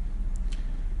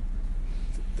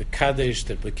 The Kaddish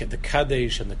that became the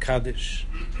Kaddish and the Kaddish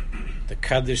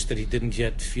that he didn't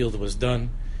yet feel that was done,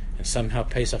 and somehow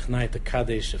Pesach night, the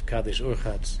Kaddish of Kadesh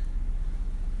Urchatz,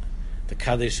 the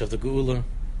Kaddish of the Geula,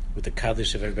 with the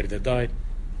Kaddish of everybody that died.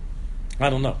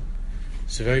 I don't know.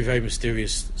 It's a very, very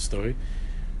mysterious story.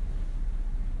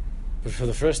 But for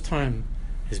the first time,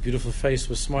 his beautiful face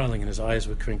was smiling and his eyes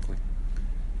were crinkling.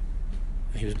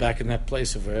 And he was back in that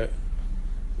place of where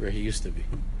he used to be.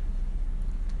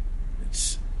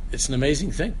 It's an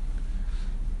amazing thing.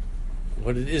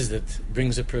 What it is that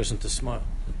brings a person to smile,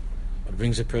 what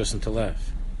brings a person to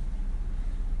laugh.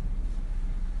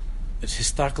 It's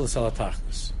histaklis ala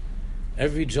tachlis.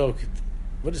 Every joke,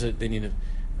 what is it?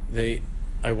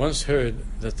 I once heard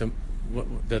that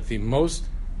the most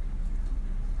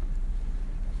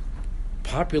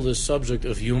popular subject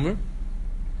of humor,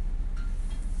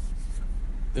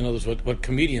 in other words, what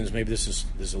comedians, maybe this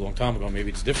is a long time ago, maybe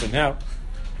it's different now,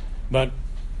 but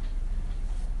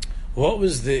what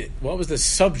was the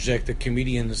subject that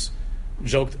comedians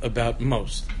joked about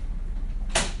most?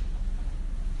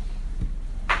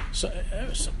 So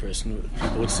some person,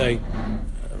 people would say,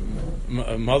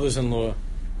 mothers-in-law,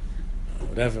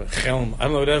 whatever, Chelm, I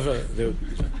don't know, whatever.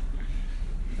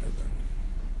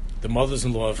 The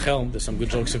mothers-in-law of Chelm, there's some good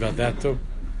jokes about that too.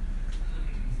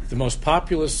 The most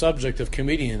popular subject of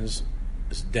comedians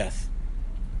is death.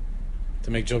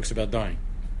 To make jokes about dying.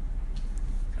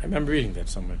 I remember reading that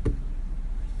somewhere.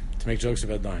 To make jokes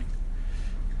about dying.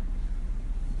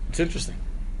 It's interesting.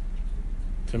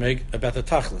 To make about the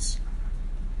tachlis.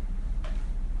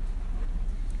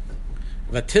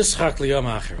 V'tischak liyom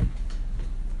acher.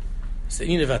 It's the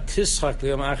inyan of v'tischak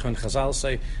liyom acher. When Chazal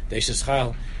say, the Eishes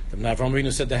Chal, the Avram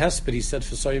Avinu said the Hesped, he said,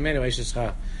 for so you made Eishes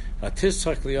Chal.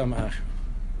 V'tischak liyom acher.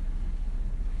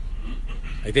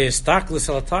 Idei estaklis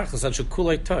al tachlis ad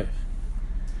shekulei toiv.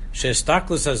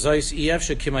 She'estaklis azois ef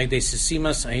shekim idei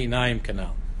sesimas einayim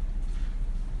kanal.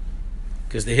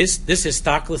 Because this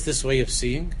histaklis, this way of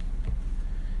seeing,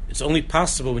 it's only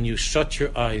possible when you shut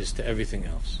your eyes to everything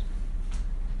else.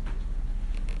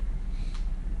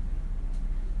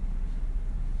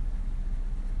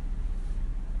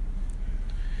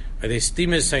 They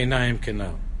stimes einayim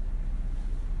kenal.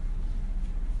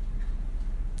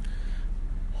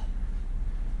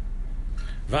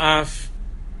 Va'af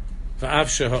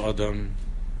sheha adam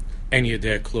en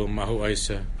yedeh klum mahu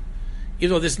oisa.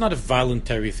 Even though this is not a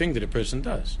voluntary thing that a person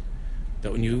does,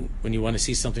 that when you want to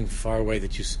see something far away,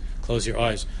 that you close your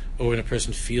eyes, or when a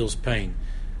person feels pain,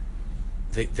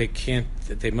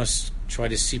 they must try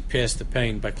to see past the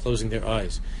pain by closing their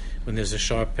eyes. When there's a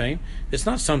sharp pain, it's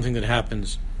not something that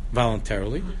happens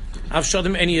voluntarily. Av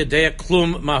shodim en yedeh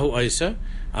klum mahu oisa.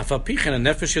 Afal pichen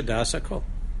hanefesh yadas hakol.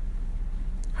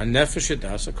 Hanefesh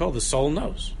yadas hakol. The soul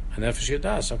knows. Hanefesh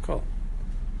yadas hakol.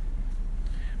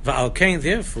 Va'al kain,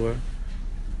 therefore,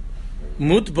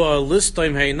 mutba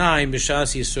listoim heinayim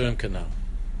b'shas yisurim kanal.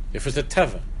 If it's a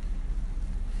teva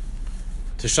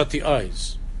to shut the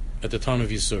eyes at the time of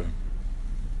yisurim.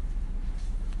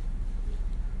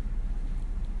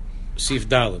 Sif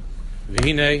Daled.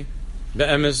 V'hinei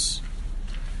be'emes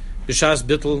b'shas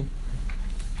bittul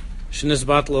shnis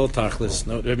batel ol tachlis.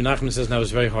 No, Rabbi Nachman says now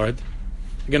it's very hard.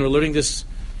 Again, we're learning this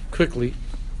quickly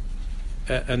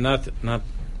and not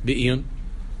be'iyun.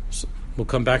 So we'll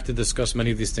come back to discuss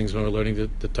many of these things when we're learning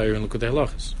the Torah and Likutei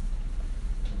Halachos.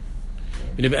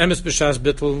 Be'emes b'shas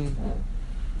bittul.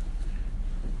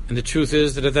 And the truth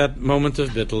is that at that moment of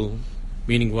bittul,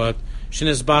 meaning what?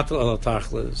 Shnis batel ol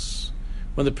tachlis.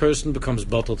 When the person becomes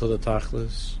batel to the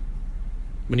tachlis,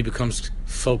 when he becomes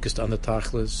focused on the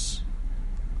tachlis,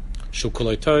 shu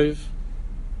kulei tov,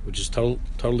 which is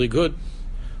totally good,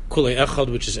 kulei echad,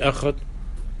 which is echad,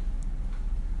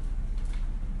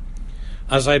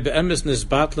 as I be'emes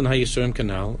nisbatlen ha'yisurim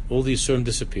kanal, all the yisurim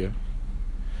disappear.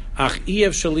 Ach iev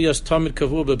shalias tamid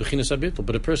kavur be'bechinas habitul,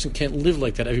 but a person can't live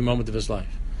like that every moment of his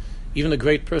life. Even a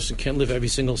great person can't live every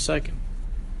single second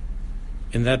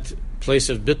in that place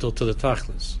of bittul to the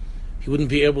tachlis. He wouldn't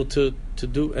be able to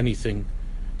do anything,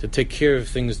 to take care of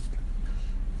things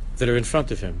that are in front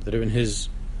of him, that are in his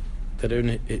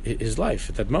life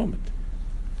at that moment.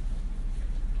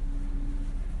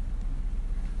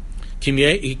 You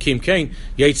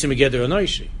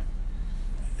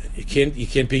can't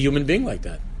be a human being like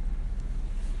that.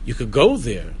 You could go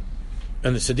there,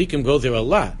 and the tzaddikim go there a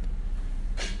lot,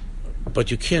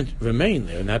 but you can't remain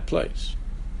there in that place.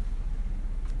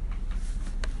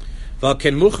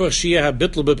 Therefore,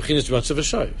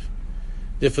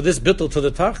 this bittul to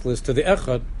the tachlis, to the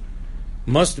echad,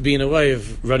 must be in a way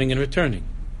of running and returning,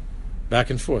 back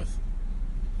and forth.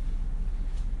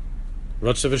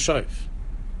 Rotz v'shoiv.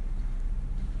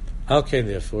 Alkein,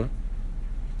 therefore,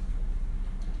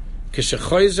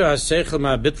 kishechoizer haseichel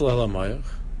ma'bittul halamayach,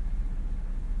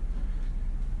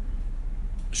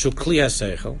 shukli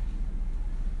haseichel.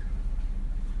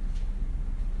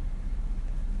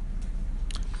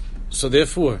 So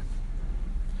therefore,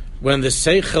 when the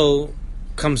seichel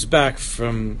comes back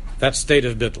from that state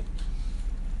of bittul,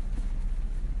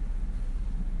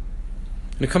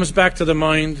 and it comes back to the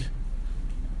mind,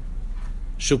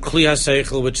 shu kli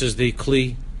ha-seichel, which is the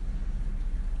kli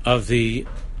of the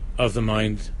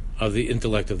mind, of the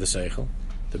intellect of the seichel,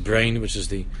 the brain, which is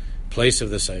the place of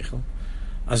the seichel.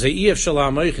 As eif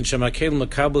shalam moichin shemakel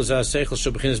makabel za seichel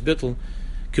shu bechinas bittul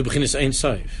ku bechinas ein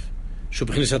saif. So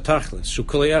when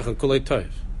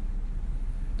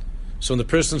the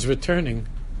person's returning,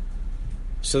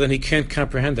 so then he can't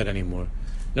comprehend that anymore.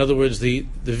 In other words, the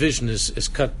vision is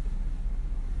cut.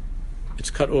 It's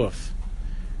cut off.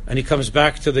 And he comes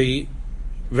back to the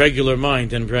regular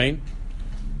mind and brain.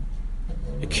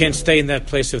 It can't stay in that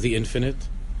place of the infinite,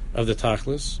 of the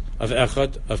tachlis, of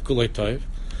echad, of kulei toiv.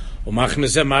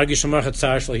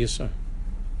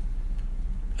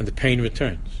 And the pain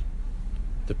returns.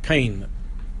 The pain,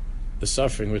 the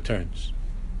suffering returns.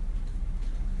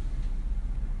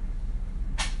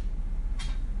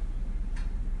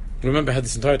 Remember how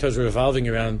this entire Torah is revolving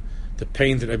around the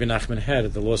pain that Rabbi Nachman had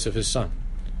at the loss of his son,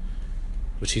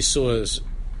 which he saw as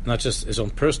not just his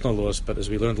own personal loss, but as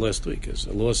we learned last week, as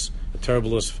a loss, a terrible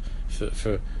loss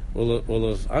for all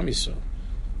of Am Yisrael.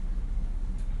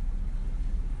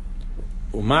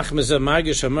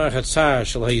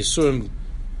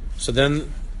 So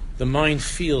then the mind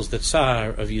feels the tsar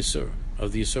of Yisur,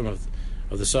 of the Yisur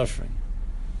of the suffering.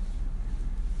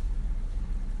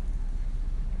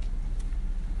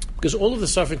 Because all of the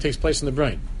suffering takes place in the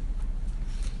brain.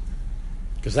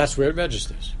 Because that's where it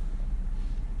registers.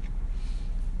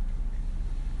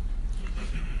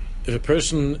 If a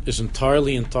person is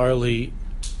entirely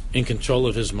in control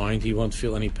of his mind, he won't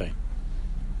feel any pain.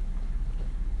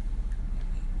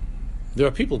 There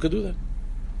are people who could do that.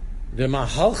 There are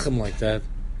mahalchim like that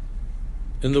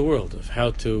in the world of how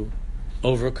to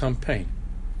overcome pain.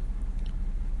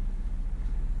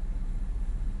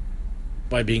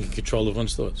 by being in control of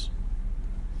one's thoughts.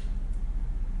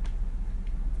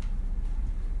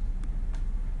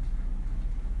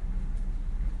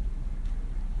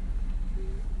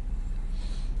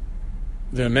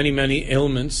 There are many, many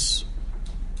ailments,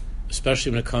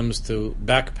 especially when it comes to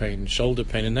back pain, shoulder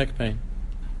pain, and neck pain,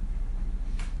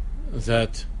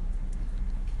 that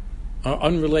are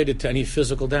unrelated to any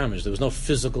physical damage. There was no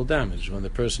physical damage when the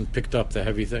person picked up the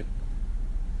heavy thing.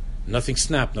 Nothing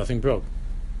snapped, nothing broke.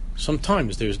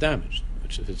 Sometimes there's damage,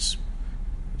 which it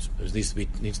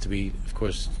needs to be, of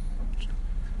course,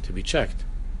 to be checked.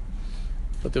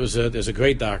 But there's a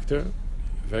great doctor,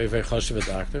 very, very chashuv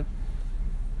doctor,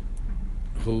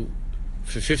 who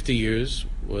for 50 years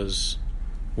was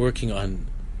working on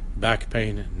back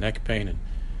pain and neck pain, and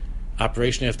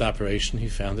operation after operation he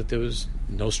found that there was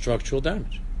no structural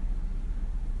damage.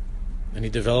 And he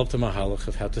developed a mahalach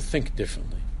of how to think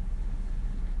differently,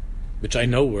 which I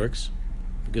know works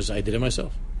because I did it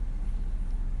myself.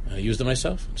 And I used it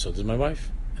myself, and so did my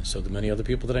wife, and so did many other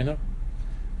people that I know.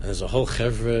 And there's a whole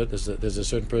chevra, there's a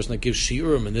certain person that gives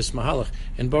shiurim in this mahalach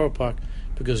in Borough Park,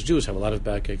 because Jews have a lot of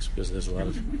backaches, because there's a lot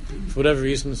of, for whatever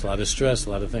reason, there's a lot of stress, a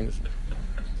lot of things.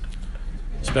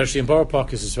 Especially in Borough Park,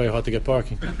 because it's very hard to get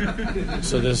parking.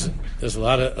 So there's a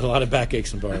lot of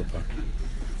backaches in Borough Park.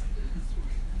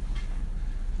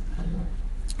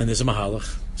 And there's a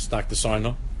mahalach, it's Dr.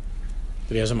 Sarno,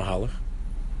 that he has a mahalach.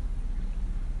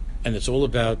 And it's all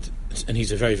about, and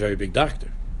he's a very, very big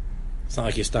doctor. It's not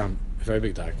like he's a very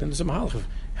big doctor. And there's a mahalach of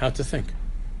how to think.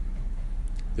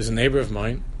 There's a neighbor of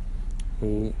mine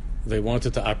who they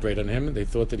wanted to operate on him, and they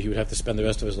thought that he would have to spend the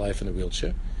rest of his life in a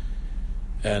wheelchair.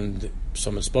 And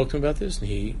someone spoke to him about this, and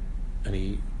he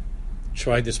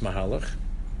tried this mahalach.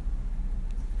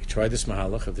 He tried this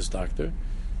mahalach of this doctor,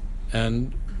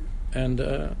 and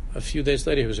a few days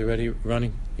later he was already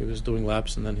running. He was doing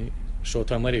laps, and then a short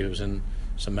time later he was in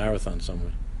some marathon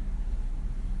somewhere.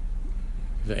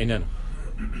 The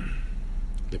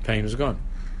pain was gone.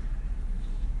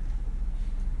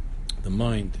 The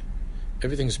mind,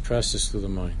 everything is processed through the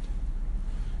mind,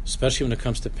 especially when it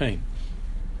comes to pain,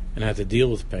 and how to deal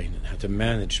with pain, and how to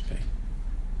manage pain.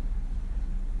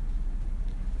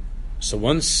 So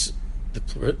once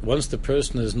the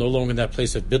person is no longer in that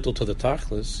place of bittul to the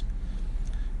tachlis,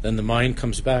 then the mind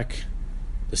comes back,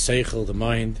 the seichel, the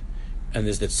mind, and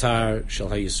there's the tsar shel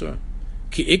hayisurim.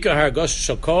 Ki ikar hargosh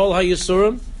shel kol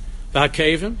hayisurim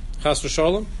v'hakevim chas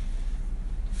v'sholem,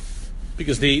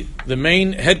 because the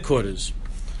main headquarters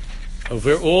of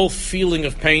where all feeling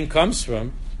of pain comes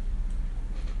from,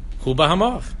 hu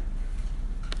b'hamach.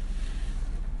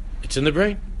 It's in the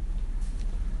brain.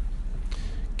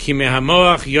 Ki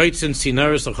mehamoach yoitzin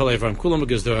sinaris l'chol evram kulam,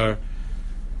 because there are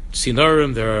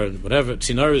sinarim, there are whatever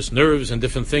sinaris, nerves and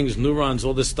different things, neurons,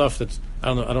 all this stuff that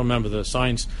I don't remember the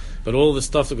science, but all the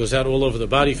stuff that goes out all over the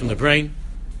body from the brain.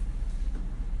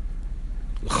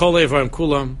 L'chol evram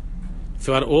kulam,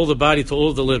 throughout all the body to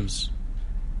all the limbs.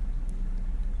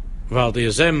 Val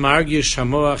de'ezem margish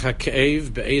hamoach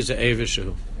ha'ke'ev be'eze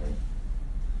eveshu.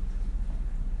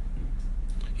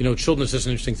 You know, children, it's just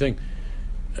an interesting thing.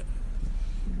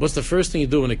 What's the first thing you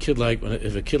do when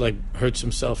if a kid hurts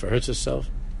himself or hurts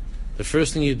herself? The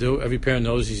first thing you do, every parent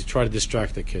knows, is you try to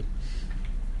distract the kid.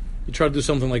 You try to do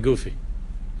something like goofy.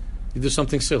 You do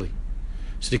something silly.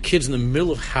 So the kid's in the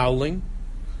middle of howling,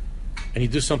 and you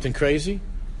do something crazy.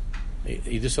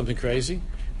 You do something crazy,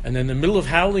 and then in the middle of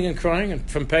howling and crying and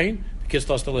from pain, the kid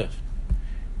starts to laugh,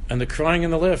 and the crying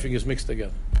and the laughing is mixed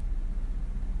together.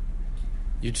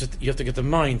 You have to get the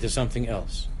mind to something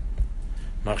else.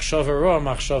 Machshava ra,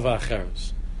 machshava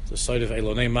acheres. The side of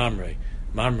Elonei Mamre.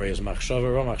 Mamre is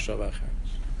machshava ra, machshava acheres.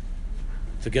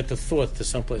 To get the thought to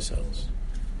someplace else.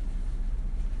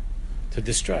 To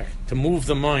distract, to move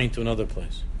the mind to another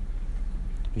place.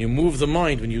 When you move the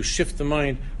mind, when you shift the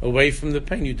mind away from the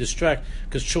pain, you distract,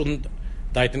 because children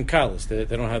died in kalas.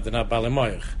 They're not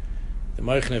balemoich. The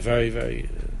moichin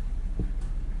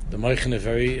are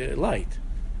very light.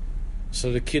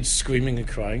 So the kid's screaming and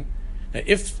crying. Now,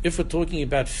 if we're talking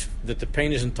about that the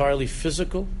pain is entirely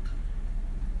physical,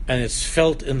 and it's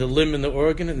felt in the limb and the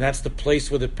organ, and that's the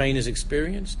place where the pain is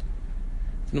experienced,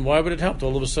 then why would it help to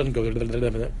all of a sudden go?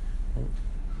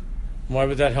 Why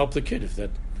would that help the kid if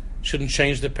that shouldn't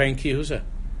change the pain kiyuza?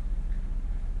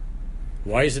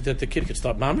 Why is it that the kid could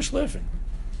stop mamish laughing?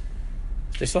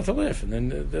 They start to laugh, and then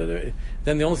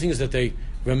the only thing is that they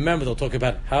remember. They'll talk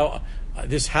about how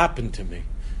this happened to me,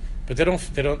 but they're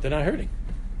not hurting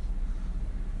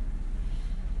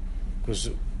because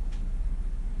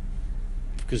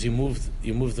you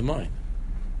move the mind.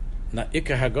 Now,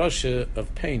 ikar hagosha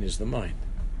of pain is the mind.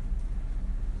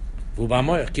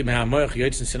 V'u'ba'moich ki me'hamoich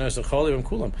yotzin sinos acholi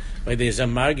v'mkulam by the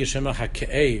zamar geshema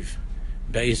ha'ke'ev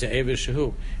be'ez ha'ever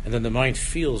shehu, and then the mind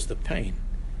feels the pain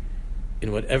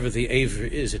in whatever the aver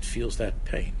is. It feels that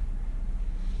pain.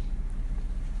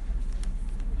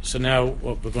 So now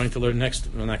what we're going to learn next,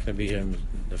 we're not going to be here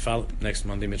next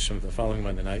Monday, Mitchum, the following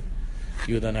Monday night.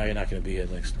 You then you're not going to be here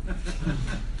next.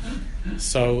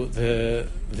 So the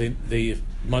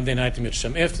Monday night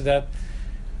Mitchum after that,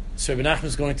 so Rebbe Nachman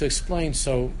is going to explain.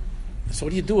 So what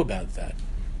do you do about that?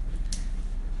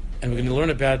 And we're going to learn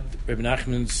about Rebbe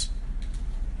Nachman's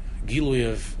gilui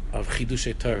of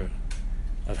chidushay Torah,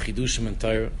 of chidushim and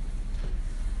Torah,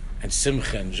 and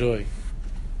simcha and joy,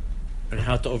 and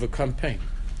how to overcome pain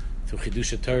through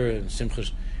chidushay Torah and simcha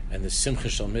and the simcha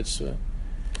shel mitzvah.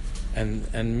 And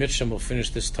Mitchum will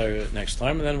finish this Torah next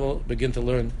time, and then we'll begin to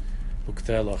learn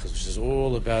Hukatei Halachos, which is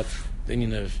all about the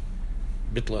union of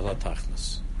bittul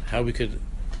hatachlis. How we could,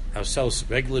 ourselves,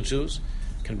 regular Jews,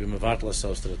 can be mevatel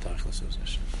ourselves to the tachlis.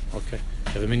 Okay.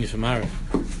 Have a minyan for Mara.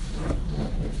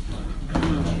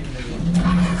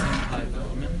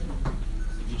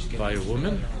 By a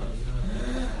woman?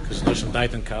 Because Hashem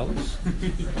died in college.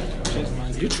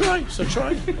 You try, so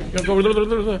try. You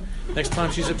go. Next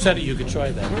time she's upset at you, can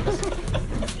try that.